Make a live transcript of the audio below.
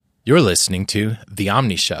You're listening to The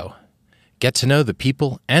Omni Show. Get to know the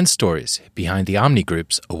people and stories behind the Omni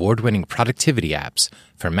Group's award-winning productivity apps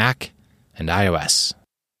for Mac and iOS.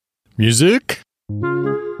 Music?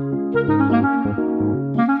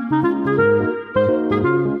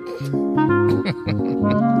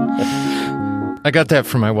 I got that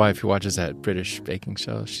from my wife who watches that British baking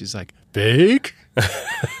show. She's like, bake?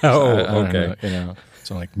 Okay.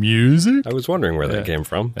 So I'm like, music? I was wondering where that came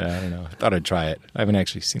from. I don't know. I thought I'd try it. I haven't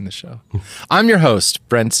actually seen the show. I'm your host,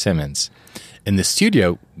 Brent Simmons. In the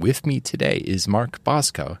studio with me today is Mark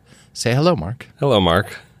Boszko. Say hello, Mark. Hello,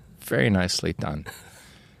 Mark. Very nicely done.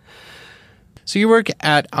 So you work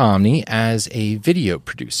at Omni as a video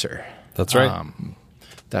producer. That's right.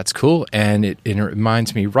 That's cool. And it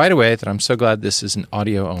reminds me right away that I'm so glad this is an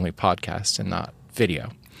audio-only podcast and not video.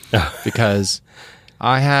 Because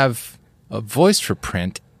I have a voice for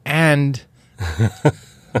print and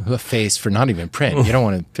a face for not even print. You don't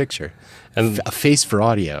want a picture. And a face for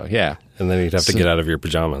audio, yeah. And then you'd have to get out of your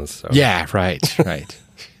pajamas. So. Yeah, right.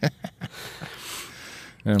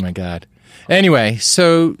 Oh, my God. Anyway,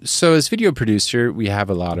 so as video producer, we have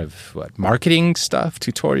a lot of marketing stuff,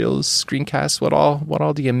 tutorials, screencasts. What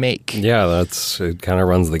all do you make? Yeah, it kind of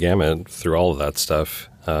runs the gamut through all of that stuff.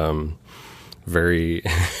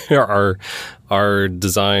 Our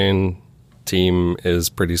design team is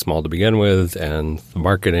pretty small to begin with, and the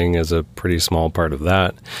marketing is a pretty small part of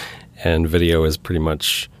that. And video is pretty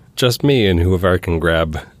much just me and whoever I can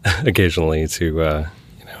grab occasionally to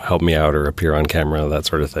help me out or appear on camera, that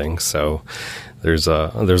sort of thing. So there's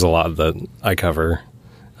a lot that I cover,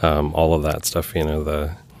 all of that stuff. Doing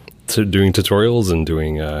tutorials and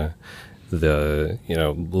doing the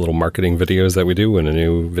little marketing videos that we do when a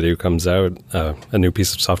new video comes out, a new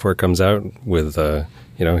piece of software comes out with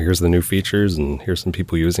here's the new features and here's some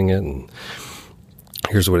people using it and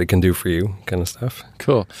here's what it can do for you, kind of stuff.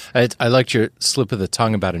 Cool. I liked your slip of the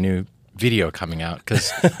tongue about a new video coming out,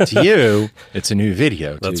 because to you, it's a new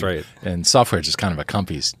video. That's right. And software just kind of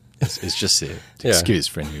accompanies. It's just the excuse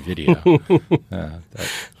for a new video.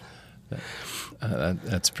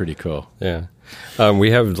 That's pretty cool. Yeah.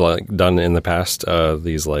 We have done in the past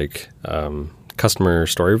these customer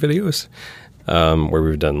story videos where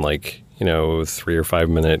we've done 3 or 5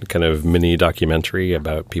 minute kind of mini documentary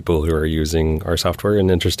about people who are using our software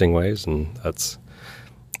in interesting ways. And that's,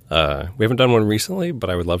 we haven't done one recently,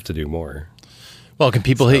 but I would love to do more. Well, can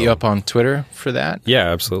people hit you up on Twitter for that?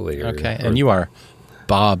 Yeah, absolutely. Okay. And you are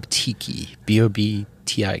Bob Tiki,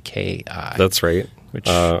 Bobtiki. That's right.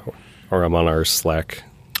 Or I'm on our Slack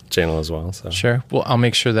channel as well. So. Sure. Well, I'll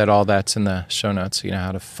make sure that all that's in the show notes so you know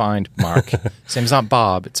how to find Mark. His name's not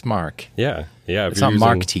Bob, it's Mark. Yeah. It's not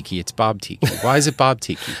Mark Tiki, it's Bob Tiki. Why is it Bob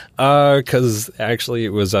Tiki? Because actually it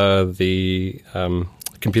was the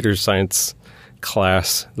computer science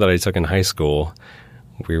class that I took in high school.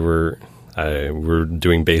 We were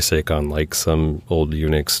doing BASIC on some old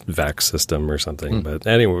Unix VAX system or something. But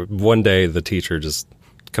anyway, one day the teacher just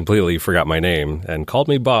completely forgot my name and called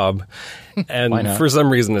me Bob. And for some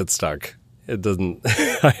reason it stuck. It doesn't.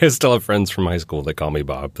 I still have friends from high school that call me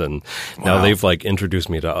Bob, and now they've introduced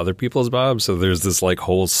me to other people as Bob. So there's this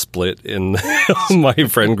whole split in my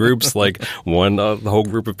friend groups. The whole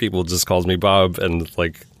group of people just calls me Bob, and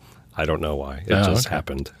I don't know why. It just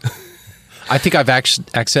happened. I think I've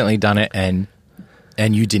accidentally done it, and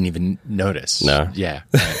you didn't even notice. No. Yeah.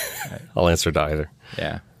 Right. I'll answer to either.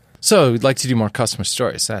 Yeah. So we'd like to do more customer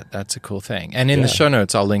stories. That's a cool thing. And in the show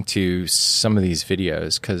notes, I'll link to some of these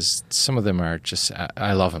videos because some of them are just,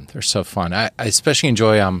 I love them. They're so fun. I especially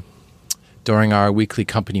enjoy during our weekly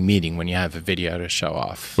company meeting when you have a video to show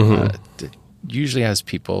off. It usually has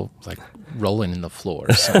people rolling in the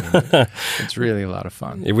floor. So, it's really a lot of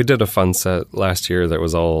fun. Yeah, we did a fun set last year that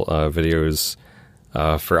was all videos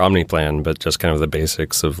for OmniPlan, but just kind of the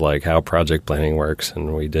basics of how project planning works.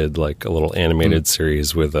 And we did a little animated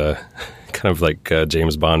series with a kind of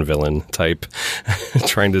James Bond villain type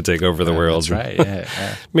trying to take over the world. That's right.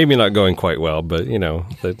 Yeah. Maybe not going quite well, but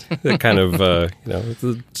that kind of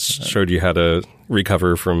showed you how to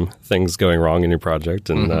recover from things going wrong in your project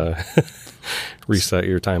and reset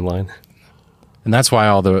your timeline. And that's why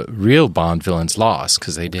all the real Bond villains lost,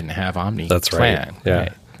 because they didn't have OmniPlan. That's right. Yeah.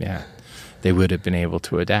 Right. Yeah. They would have been able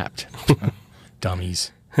to adapt.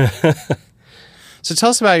 Dummies. So tell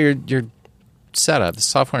us about your setup, the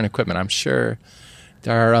software and equipment. I'm sure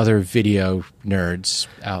there are other video nerds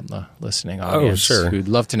out in the listening audience who'd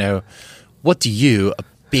love to know, what do you, a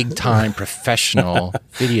big-time professional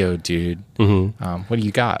video dude, what do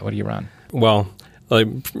you got? What do you run? Well,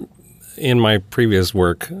 in my previous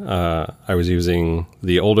work, I was using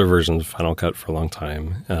the older versions of Final Cut for a long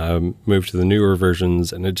time, moved to the newer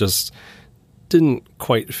versions, and it just didn't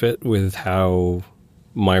quite fit with how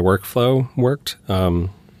my workflow worked.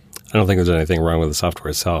 I don't think there's anything wrong with the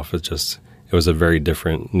software itself. It was a very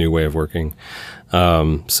different new way of working.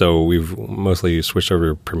 So we've mostly switched over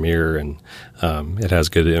to Premiere, and it has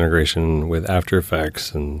good integration with After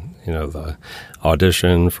Effects and, the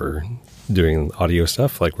Audition for doing audio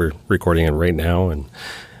stuff like we're recording it right now. And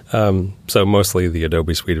so mostly the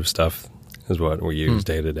Adobe suite of stuff is what we use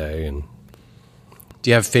day to day. And do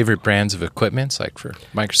you have favorite brands of equipment, like for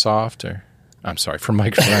Microsoft or... I'm sorry, for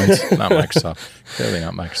microphones, not Microsoft. Clearly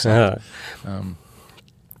not Microsoft.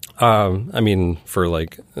 I mean, for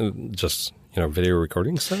like just, video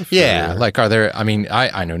recording stuff? Yeah. Like, are there,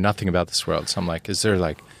 I know nothing about this world. So I'm like, is there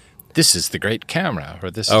like, this is the great camera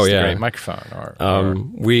or this is the great microphone? Or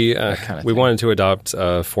we wanted to adopt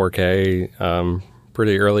 4K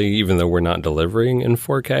pretty early, even though we're not delivering in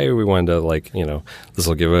 4K. We wanted to this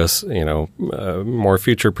will give us, more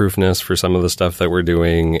future proofness for some of the stuff that we're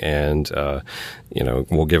doing. And,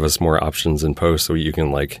 will give us more options in post so you can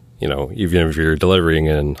even if you're delivering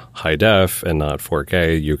in high def and not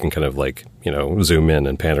 4K, you can kind of zoom in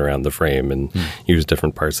and pan around the frame and use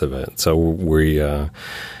different parts of it. So we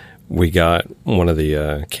got one of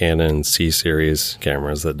the Canon C-series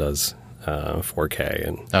cameras that does 4K,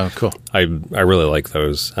 and oh, cool! I really like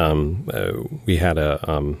those. We had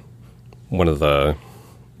one of the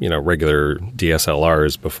regular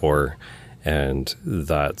DSLRs before, and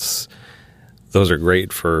those are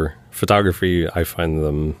great for photography. I find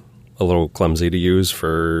them a little clumsy to use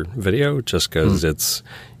for video, just because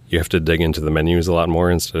you have to dig into the menus a lot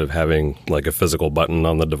more instead of having like a physical button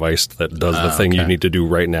on the device that does the thing you need to do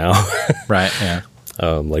right now. Right. Yeah.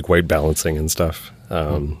 Like white balancing and stuff.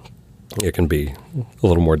 It can be a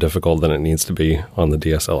little more difficult than it needs to be on the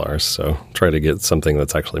DSLRs. So try to get something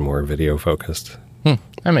that's actually more video focused.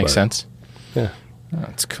 That makes sense. Yeah. Oh,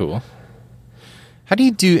 that's cool. How do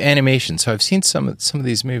you do animation? So I've seen some of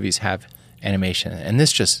these movies have animation, and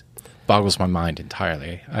this just boggles my mind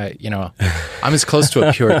entirely. I'm as close to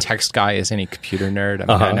a pure text guy as any computer nerd.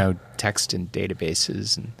 I know text and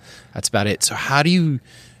databases, and that's about it. So how do you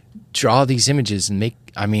draw these images and make...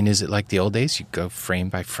 is it like the old days? You go frame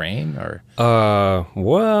by frame, or...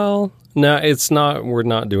 Well, no, it's not. We're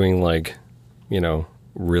not doing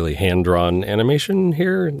really hand-drawn animation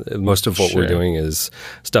here. Most of what we're doing is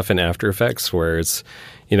stuff in After Effects where it's,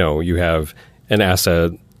 you have an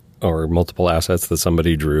asset or multiple assets that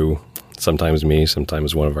somebody drew, sometimes me,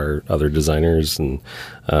 sometimes one of our other designers, and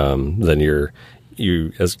then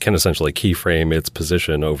you can essentially keyframe its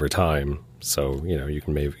position over time. So, you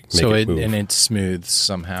can maybe make it move. And it's smooth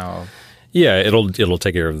somehow. Yeah, it'll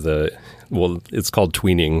take care of it's called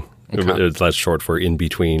tweening. Okay. That's short for in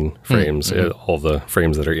between frames. All the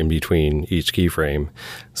frames that are in between each keyframe.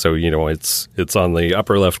 So it's on the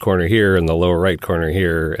upper left corner here and the lower right corner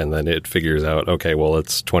here, and then it figures out, okay, well,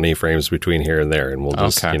 it's 20 frames between here and there, and we'll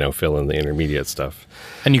just fill in the intermediate stuff.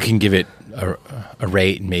 And you can give it a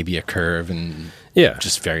rate and maybe a curve and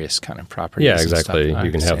just various kind of properties. Yeah, exactly.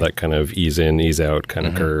 You can have that kind of ease in, ease out kind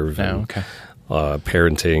of curve. And,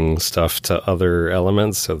 parenting stuff to other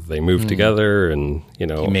elements so that they move together, and you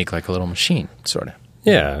make like a little machine, sort of.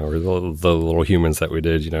 Yeah, or the little humans that we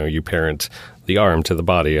did. You parent the arm to the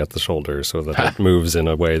body at the shoulder so that it moves in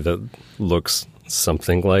a way that looks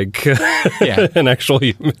something like an actual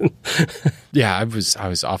human. Yeah, I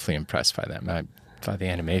was awfully impressed by them. By the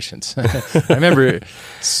animations. I remember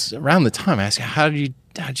around the time I asked you, how'd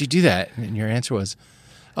you do that? And your answer was,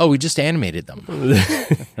 oh, we just animated them.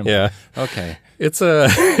 Yeah. Okay. It's a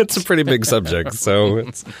pretty big subject, so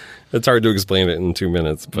it's hard to explain it in 2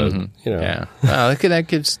 minutes, but Yeah. Well, that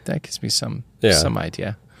gives me some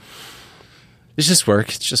idea. It's just work.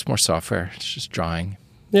 It's just more software. It's just drawing.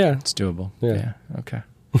 Yeah. It's doable. Yeah. Okay.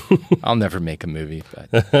 I'll never make a movie,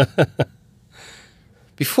 but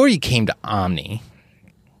before you came to Omni,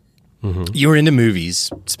 you were into movies,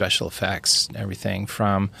 special effects, everything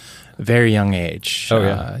from a very young age. Oh,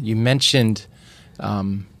 yeah. You mentioned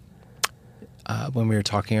when we were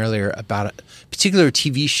talking earlier about a particular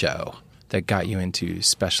TV show that got you into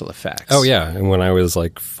special effects. Oh, yeah. And when I was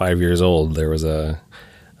like 5 years old, there was a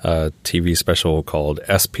TV special called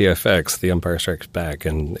SPFX, The Empire Strikes Back,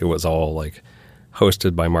 and it was all like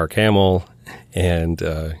hosted by Mark Hamill. And,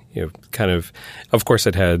 of course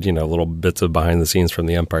it had, little bits of behind the scenes from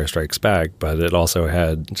The Empire Strikes Back, but it also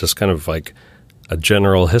had just kind of like a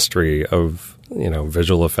general history of,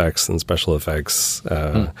 visual effects and special effects,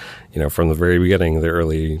 from the very beginning, the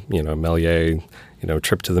early, Méliès,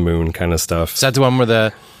 trip to the moon kind of stuff. Is that the one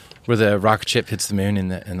where Where the rocket ship hits the moon in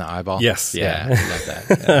the eyeball? Yes. Yeah. I love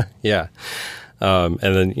that. Yeah. And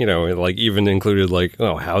then, you know, like even included like,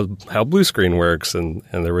 how blue screen works. And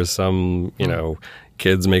there was some, you know,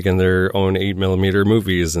 kids making their own 8mm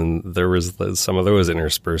movies. And there was some of those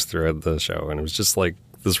interspersed throughout the show. And it was just like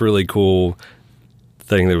this really cool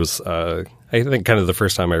thing that was, I think kind of the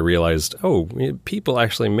first time I realized, people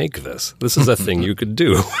actually make this. This is a thing you could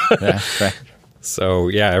do. Yeah, right. So,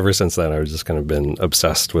 yeah, ever since then, I've just kind of been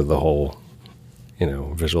obsessed with the whole, you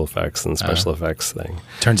know, visual effects and special effects thing.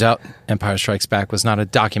 Turns out Empire Strikes Back was not a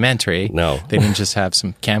documentary. No. They didn't just have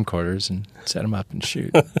some camcorders and set them up and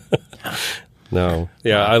shoot. No.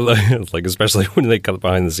 Yeah, I like, especially when they cut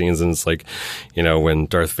behind the scenes and it's like, you know, when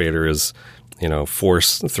Darth Vader is, you know,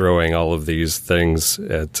 force throwing all of these things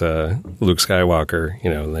at Luke Skywalker, you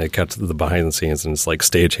know, and they cut to the behind the scenes and it's like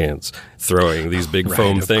stagehands throwing these big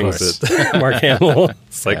foam things at Mark Hamill.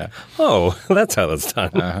 It's like, that's how that's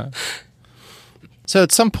done. Uh-huh. So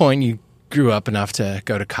at some point you grew up enough to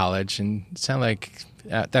go to college and it sounded like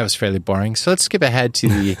that was fairly boring. So let's skip ahead to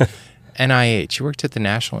the NIH. You worked at the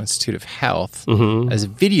National Institute of Health as a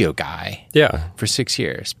video guy for 6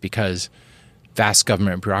 years because vast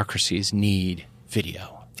government bureaucracies need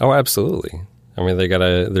video. Oh, absolutely. I mean,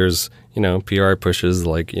 there's, you know, PR pushes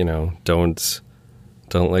like, you know, don't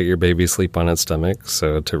let your baby sleep on its stomach.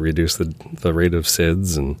 So to reduce the rate of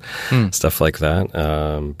SIDS and stuff like that.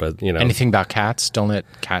 But, you know. Anything about cats? Don't let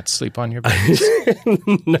cats sleep on your babies?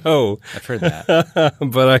 No. I've heard that.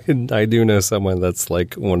 But I do know someone that's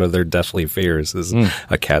like one of their deathly fears is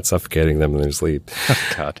a cat suffocating them in their sleep.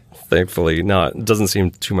 Oh, God. Thankfully not. It doesn't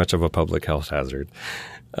seem too much of a public health hazard.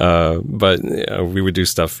 But we would do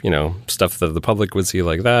stuff, you know, stuff that the public would see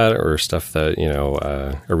like that, or stuff that, you know,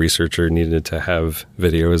 a researcher needed to have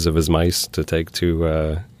videos of his mice to take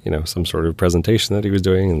to, you know, some sort of presentation that he was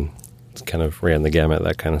doing, and kind of ran the gamut,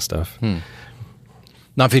 that kind of stuff.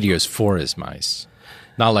 Not videos for his mice.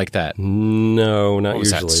 Not like that. No, not what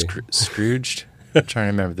was usually. That, Scrooged? I'm trying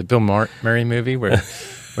to remember. The Bill Murray movie where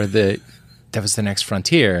that was the next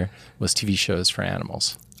frontier was TV shows for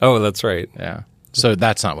animals. Oh, that's right. Yeah. So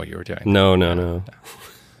that's not what you were doing. No.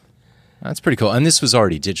 That's pretty cool. And this was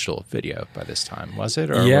already digital video by this time, was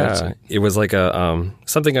it? Or yeah, it was like a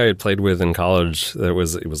something I had played with in college. It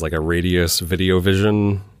was like a Radius video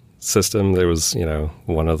vision system. That was, you know,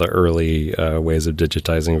 one of the early ways of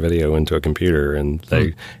digitizing video into a computer, and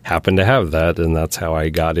they happened to have that, and that's how I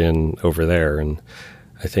got in over there. And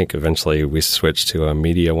I think eventually we switched to a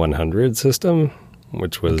Media 100 system,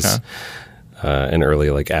 which was an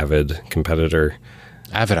early like Avid competitor.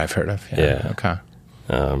 Avid I've heard of. Yeah. Okay.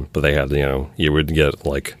 But they had, you know, you would get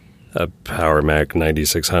like a Power Mac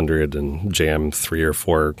 9600 and jam 3 or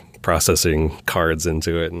 4 processing cards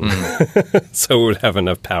into it. And so it would have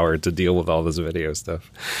enough power to deal with all this video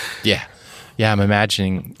stuff. Yeah. Yeah, I'm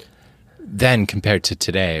imagining then compared to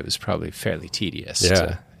today, it was probably fairly tedious.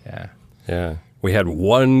 Yeah. We had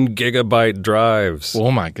 1 gigabyte drives.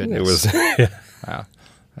 Oh, my goodness. It was, wow.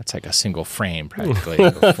 That's like a single frame practically,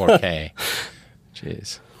 4K.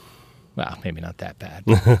 Jeez. Well, maybe not that bad.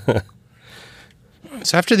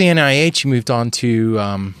 So after the NIH, you moved on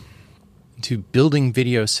to building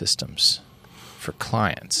video systems for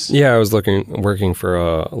clients. Yeah, I was working for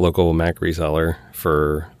a local Mac reseller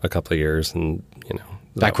for a couple of years, and you know,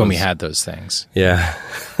 back when we had those things. Yeah,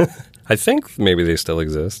 I think maybe they still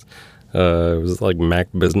exist. It was like Mac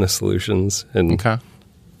Business Solutions in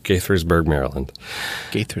Gaithersburg, Maryland.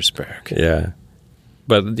 Gaithersburg. Yeah,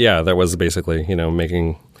 but yeah, that was basically, you know,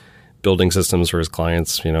 building systems for his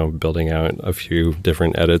clients. You know, building out a few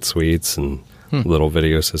different edit suites and little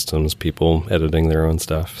video systems. People editing their own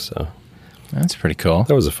stuff. So that's pretty cool.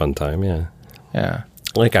 That was a fun time. Yeah. Yeah.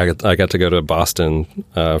 Like I got to go to Boston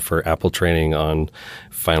for Apple training on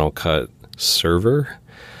Final Cut Server.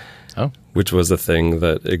 Oh. Which was a thing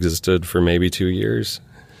that existed for maybe 2 years.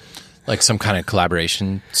 Like some kind of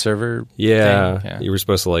collaboration server thing? Yeah. You were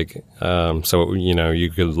supposed to like, so, you know, you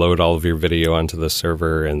could load all of your video onto the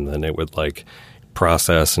server and then it would like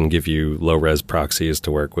process and give you low-res proxies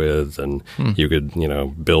to work with. And you could, you know,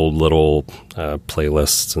 build little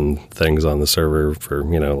playlists and things on the server for,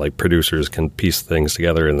 you know, like producers can piece things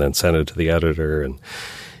together and then send it to the editor. And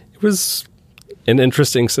it was an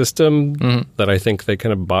interesting system that I think they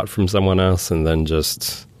kind of bought from someone else, and then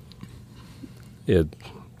just it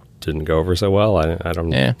didn't go over so well.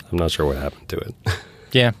 I'm not sure what happened to it.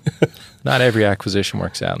 Yeah. Not every acquisition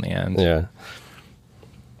works out in the end. Yeah.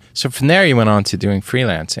 So from there you went on to doing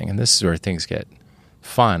freelancing, and this is where things get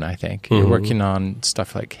fun, I think. You're working on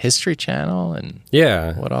stuff like History Channel and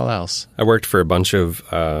what all else? I worked for a bunch of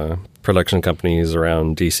production companies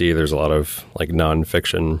around DC. There's a lot of like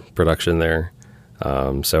nonfiction production there.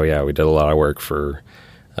 So yeah, we did a lot of work for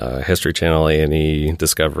History Channel, A&E,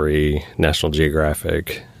 Discovery, National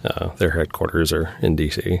Geographic. Their headquarters are in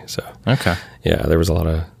DC. So yeah, there was a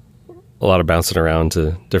lot of bouncing around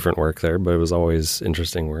to different work there, but it was always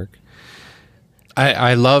interesting work.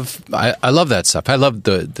 I love that stuff. I love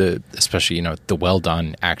the especially, you know, the well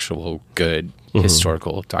done, actual good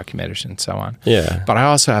historical documentaries and so on. Yeah. But I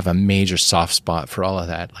also have a major soft spot for all of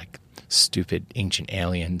that, like stupid ancient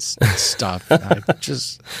aliens stuff. I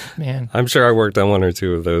just, man. I'm sure I worked on one or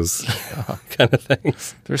two of those kind of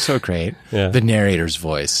things. They're so great. Yeah. The narrator's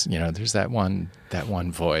voice, you know, there's that one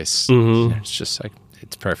voice. It's just like,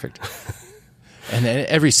 it's perfect. And then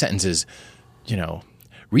every sentence is, you know,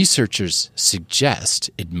 researchers suggest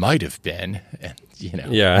it might have been, and, you know.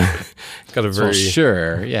 Yeah. Got a very...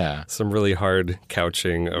 sure, yeah. Some really hard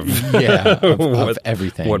couching of... of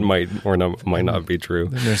everything. What might or might not be true.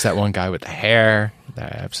 Then there's that one guy with the hair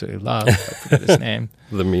that I absolutely love. I forget his name.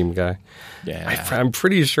 The meme guy. Yeah. I'm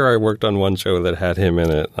pretty sure I worked on one show that had him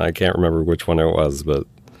in it. I can't remember which one it was, but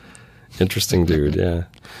interesting dude, yeah.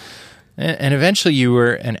 And eventually you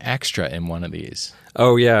were an extra in one of these.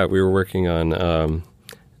 Oh, yeah. We were working on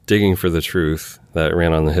Digging for the Truth that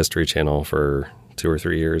ran on the History Channel for 2 or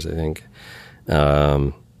 3 years, I think.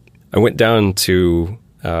 I went down to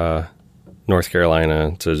North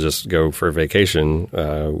Carolina to just go for a vacation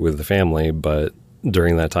with the family, but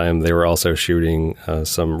during that time they were also shooting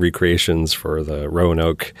some recreations for the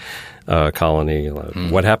Roanoke colony.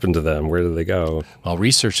 What happened to them? Where did they go? Well,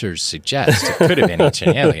 researchers suggest it could have been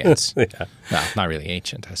ancient aliens. Yeah. Well, not really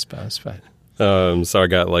ancient, I suppose, but... So I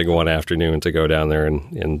got like one afternoon to go down there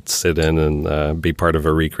and sit in and be part of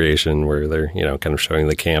a recreation where they're, you know, kind of showing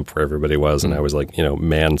the camp where everybody was. And I was like, you know,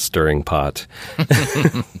 man stirring pot.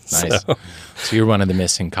 Nice. So you're one of the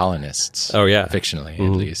missing colonists. Oh, yeah. Fictionally,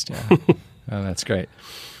 at least. Yeah. Oh, that's great.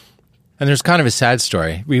 And there's kind of a sad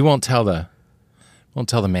story. We won't tell the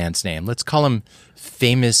man's name. Let's call him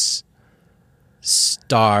Famous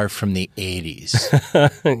Star from the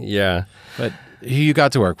 80s. Yeah. But who you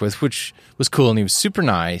got to work with, which was cool, and he was super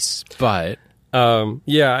nice, but...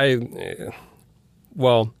 yeah,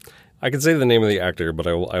 well, I can say the name of the actor, but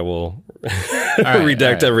I will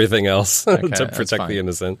redact everything else to protect the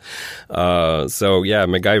innocent. So, yeah,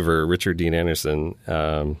 MacGyver, Richard Dean Anderson,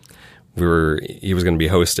 he was going to be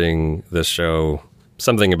hosting this show,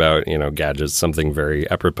 something about, you know, gadgets, something very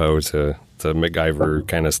apropos to MacGyver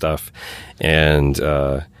kind of stuff. And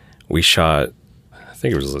we shot... I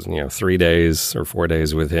think it was, you know, 3 days or 4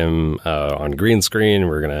 days with him on green screen. We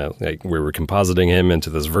were compositing him into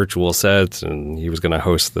this virtual set, and he was going to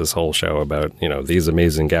host this whole show about, you know, these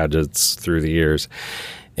amazing gadgets through the years.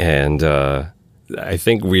 And I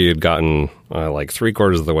think we had gotten like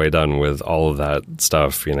 3/4 of the way done with all of that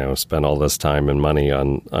stuff. You know, spent all this time and money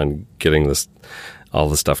on getting all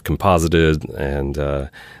the stuff composited, and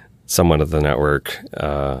someone at the network,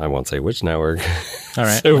 I won't say which network, all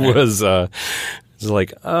right, was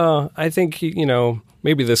like, oh, I think, you know,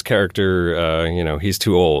 maybe this character, you know, he's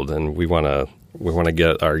too old, and we want to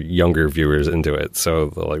get our younger viewers into it.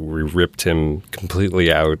 So like we ripped him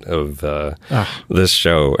completely out of this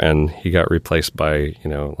show, and he got replaced by, you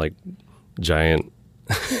know, like giant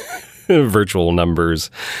virtual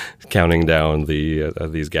numbers counting down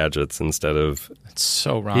these gadgets instead of... That's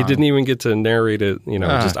so wrong. He didn't even get to narrate it, you know,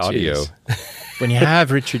 just audio. When you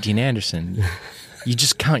have Richard Dean Anderson... You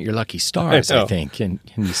just count your lucky stars, I think, and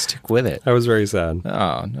you stick with it. I was very sad.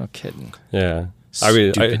 Oh, no kidding. Yeah.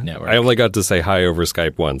 Stupid network. I only got to say hi over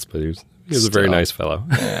Skype once, but he was a very nice fellow.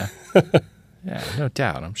 Yeah. Yeah, no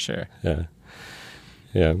doubt, I'm sure. Yeah.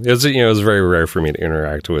 Yeah. It was very rare for me to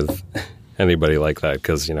interact with anybody like that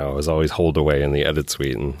because, you know, I was always holed away in the edit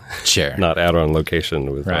suite and not out on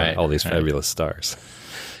location with all these fabulous stars.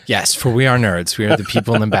 Yes, for we are nerds. We are the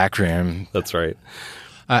people in the back room. That's right.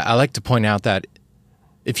 I like to point out that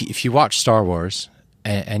if you watch Star Wars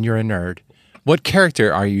and you're a nerd, what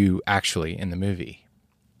character are you actually in the movie?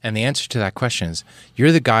 And the answer to that question is,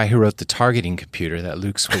 you're the guy who wrote the targeting computer that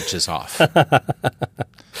Luke switches off. Yep.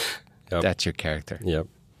 That's your character. Yep.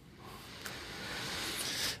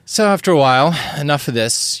 So after a while, enough of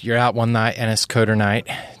this. You're out one night, NS Coder night,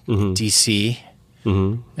 DC.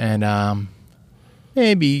 And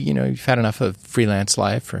maybe, you know, you've had enough of freelance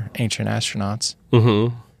life for ancient astronauts.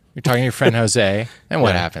 You're talking to your friend Jose, and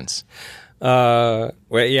what happens? Well,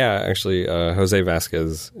 yeah, actually, Jose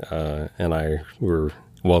Vasquez and I were,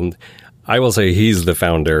 well, I will say he's the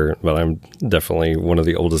founder, but I'm definitely one of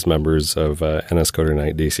the oldest members of NS Coder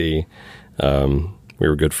Night DC. We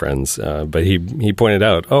were good friends, but he pointed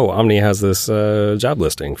out, Omni has this job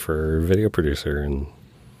listing for video producer,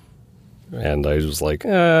 and I was like,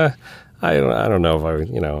 I don't know if I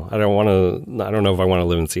don't know if I want to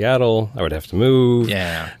live in Seattle. I would have to move.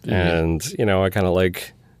 Yeah. And I kind of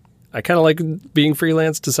like being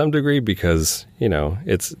freelance to some degree because,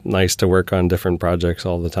 it's nice to work on different projects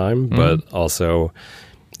all the time, but also,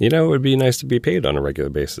 it would be nice to be paid on a regular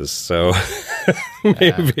basis. So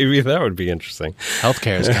maybe that would be interesting.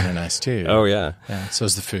 Healthcare is kind of nice too. Oh, yeah. Yeah. So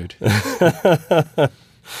is the food.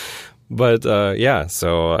 But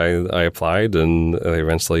so I applied and they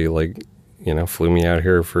eventually flew me out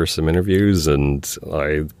here for some interviews, and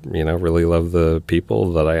I, really love the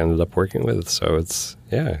people that I ended up working with. So it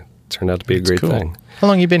turned out to be a great thing. How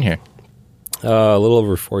long have you been here? A little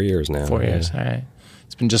over 4 years now. 4 years. All right.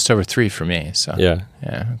 It's been just over 3 for me. So yeah.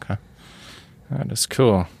 Okay. That is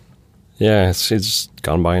cool. Yeah. It's just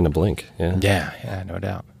gone by in a blink. Yeah. Yeah. No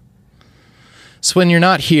doubt. So when you're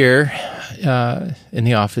not here in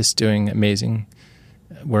the office doing amazing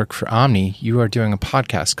work for Omni, you are doing a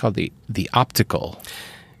podcast called The Optical.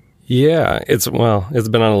 Yeah, it's been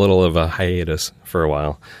on a little of a hiatus for a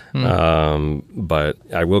while, but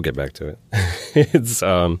I will get back to it. It's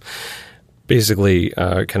basically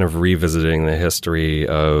kind of revisiting the history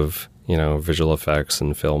of visual effects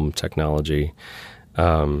and film technology.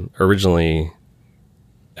 Originally,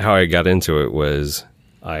 how I got into it was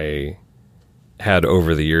I had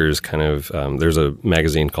over the years kind of there's a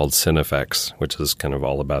magazine called CineFX, which is kind of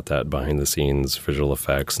all about that behind the scenes visual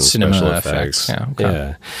effects and Cinema special effects. Yeah,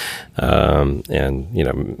 okay. And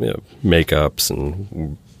makeups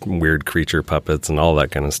and weird creature puppets and all that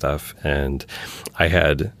kind of stuff. And I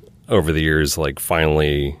had over the years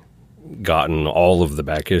finally gotten all of the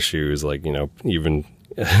back issues, even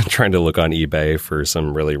trying to look on eBay for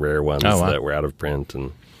some really rare ones that were out of print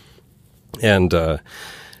and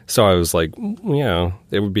so I was like,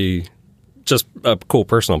 it would be just a cool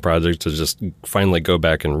personal project to just finally go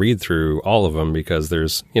back and read through all of them, because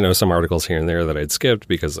there's, some articles here and there that I'd skipped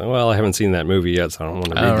because, I haven't seen that movie yet, so I don't want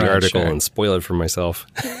to read the article and spoil it for myself.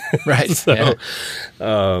 Right. So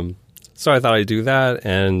I thought I'd do that,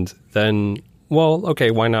 and then,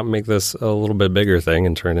 why not make this a little bit bigger thing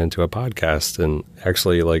and turn it into a podcast and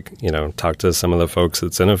actually talk to some of the folks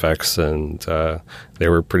at CineFX, and they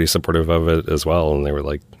were pretty supportive of it as well. And they were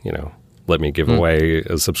like, let me give away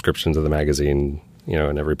a subscription to the magazine,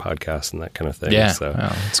 in every podcast and that kind of thing. Yeah. So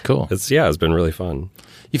it's cool. It's been really fun.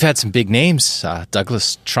 You've had some big names,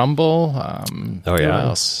 Douglas Trumbull. Who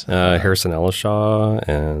else? Harrison Ellishaw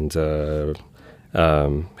and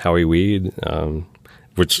Howie Weed,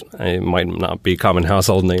 which might not be common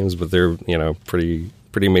household names, but they're, pretty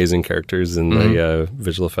amazing characters in the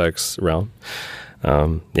visual effects realm.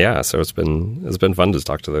 So it's been fun to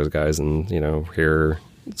talk to those guys and, hear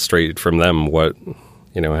straight from them what,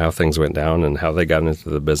 how things went down and how they got into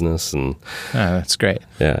the business. And that's great.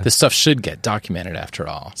 Yeah. This stuff should get documented after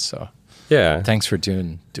all. So yeah, thanks for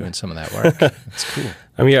doing some of that work. It's cool.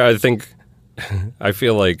 I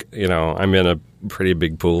feel like, I'm in a pretty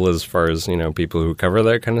big pool as far as, people who cover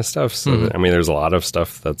that kind of stuff. So, there's a lot of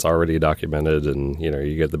stuff that's already documented, and,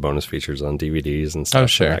 you get the bonus features on DVDs and stuff. Oh,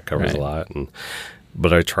 sure. And that covers a lot.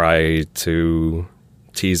 But I try to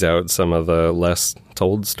tease out some of the less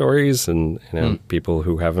told stories and, people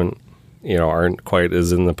who aren't quite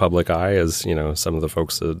as in the public eye as, some of the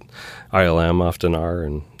folks at ILM often are.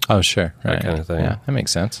 And oh, sure. That kind of thing. Yeah, that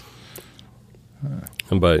makes sense.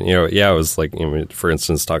 But, it was like, for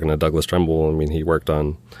instance, talking to Douglas Trumbull, he worked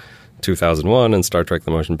on 2001 and Star Trek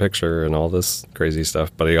the Motion Picture and all this crazy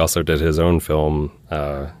stuff. But he also did his own film.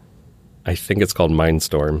 I think it's called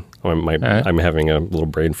Mindstorm. I'm having a little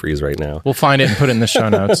brain freeze right now. We'll find it and put it in the show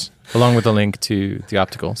notes, along with a link to The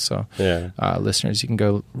Optical. So, yeah. Listeners, you can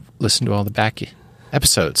go listen to all the back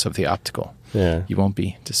episodes of The Optical. Yeah. You won't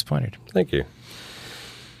be disappointed. Thank you.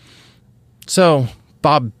 So,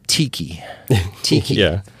 Bob Tiki.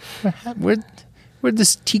 Yeah. Where'd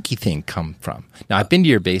this Tiki thing come from? Now, I've been to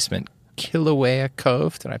your basement, Kilauea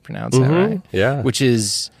Cove. Did I pronounce that right? Yeah. Which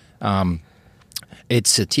is,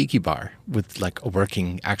 it's a tiki bar with a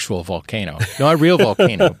working actual volcano. Not a real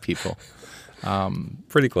volcano, people.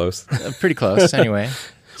 Pretty close. Pretty close, anyway.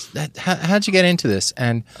 How'd you get into this,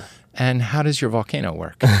 and how does your volcano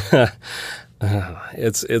work?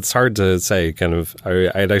 It's hard to say. Kind of,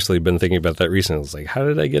 I'd actually been thinking about that recently. I was like, how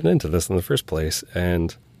did I get into this in the first place?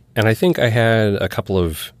 And I think I had a couple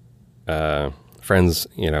of friends,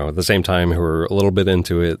 at the same time who were a little bit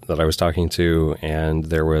into it that I was talking to, and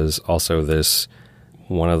there was also this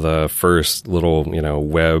one of the first little,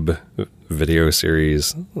 web video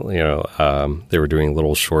series. They were doing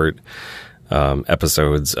little short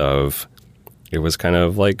episodes of. It was kind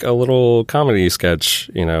of like a little comedy sketch,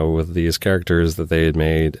 with these characters that they had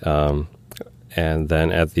made. And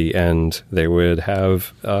then at the end, they would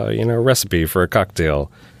have, a recipe for a cocktail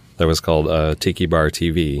that was called Tiki Bar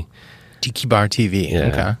TV. Tiki Bar TV. Yeah.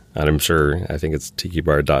 Okay. And I think it's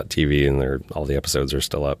tikibar.tv, and all the episodes are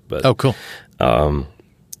still up. But oh, cool.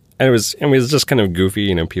 And it was just kind of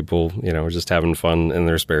goofy, people, just having fun in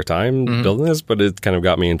their spare time building this. But it kind of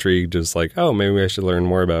got me intrigued, just like, oh, maybe I should learn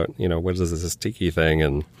more about, what is this tiki thing?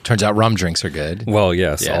 And turns out rum drinks are good. Well,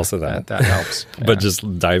 yes, also that helps. Yeah. But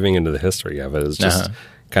just diving into the history of it is just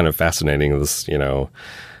kind of fascinating. This,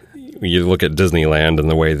 you look at Disneyland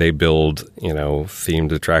and the way they build,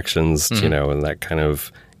 themed attractions, and that kind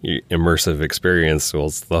of immersive experience. Well,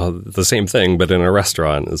 it's the same thing, but in a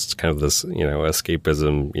restaurant. It's kind of this,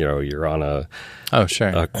 escapism. You're on a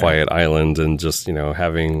quiet island and just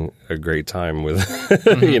having a great time with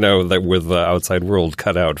with the outside world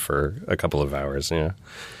cut out for a couple of hours. Yeah.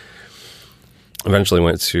 Eventually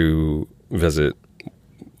went to visit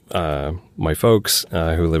my folks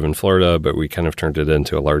who live in Florida, but we kind of turned it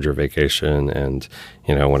into a larger vacation and,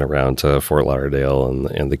 went around to Fort Lauderdale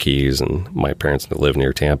and the Keys, and my parents live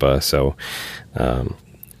near Tampa. So,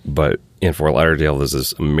 but in Fort Lauderdale, there's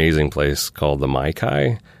this amazing place called the Mai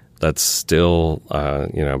Kai that's still,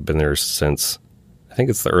 been there since, I think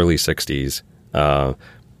it's the early 60s,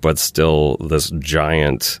 but still this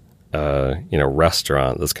giant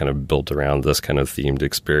restaurant that's kind of built around this kind of themed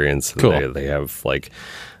experience. Cool. They have like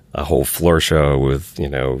a whole floor show with,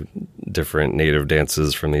 different native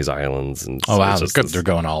dances from these islands. And oh, wow. They're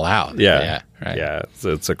going all out. Yeah. Right. Yeah.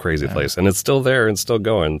 It's a crazy place. And it's still there and still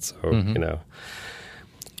going. So,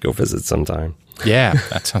 go visit sometime. Yeah.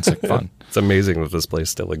 That sounds like fun. It's amazing that this place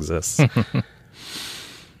still exists.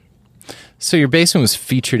 So your basement was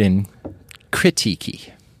featured in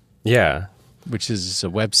Kritiki. Yeah. Which is a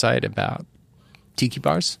website about tiki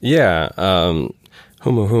bars? Yeah. Humo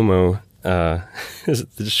Humo.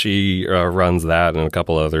 She runs that and a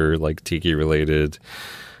couple other like tiki related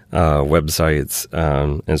websites,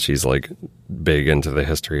 and she's like big into the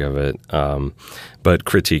history of it. But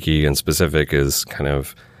Kritiki in specific is kind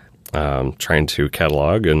of trying to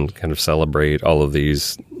catalog and kind of celebrate all of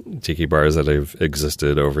these tiki bars that have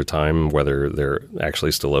existed over time, whether they're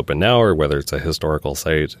actually still open now or whether it's a historical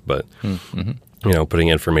site. But putting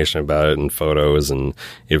information about it and photos, and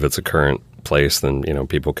if it's a current place, then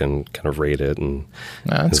people can kind of rate it, and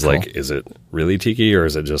it's cool. Like, is it really tiki or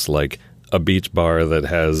is it just like a beach bar that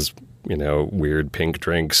has weird pink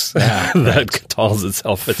drinks that calls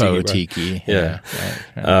itself a faux tiki? Yeah.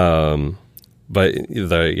 Right. But in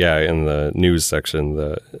the news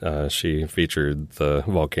section, she featured the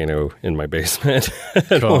volcano in my basement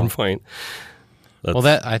at one point.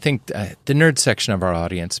 I think the nerd section of our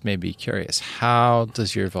audience may be curious. How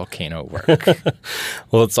does your volcano work?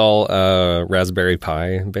 Well, it's all Raspberry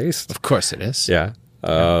Pi based. Of course it is. Yeah.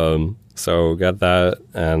 So got that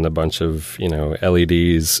and a bunch of,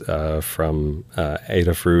 LEDs from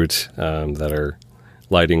Adafruit that are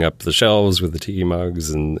lighting up the shelves with the tiki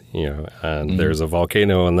mugs, and there's a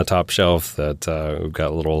volcano on the top shelf that we've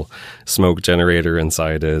got a little smoke generator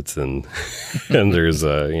inside it, and and there's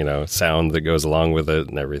a sound that goes along with it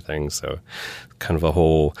and everything. So kind of a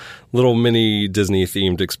whole little mini Disney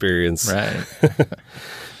themed experience. Right.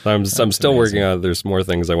 I'm still working on it. There's more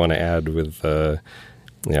things I want to add with. I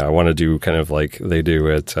want to do kind of like they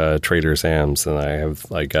do at Trader Sam's, and I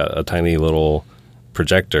have like a tiny little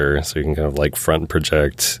projector, so you can kind of like front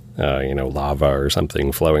project, lava or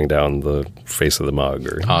something flowing down the face of the mug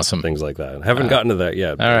or awesome things like that. I haven't gotten to that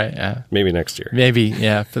yet. All right, yeah. Maybe next year. Maybe,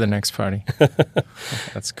 yeah, for the next party.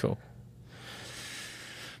 That's cool.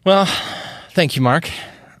 Well, thank you, Mark.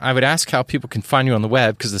 I would ask how people can find you on the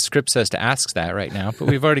web, because the script says to ask that right now, but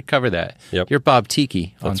we've already covered that. Yep. You're Bob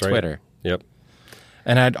Tiki on That's right. Twitter. Yep.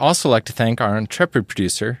 And I'd also like to thank our intrepid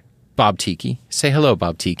producer, Bob Tiki. Say hello,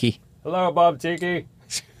 Bob Tiki. Hello, Bob Tiki.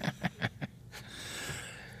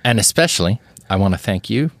 And especially, I want to thank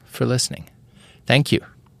you for listening. Thank you.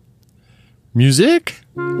 Music?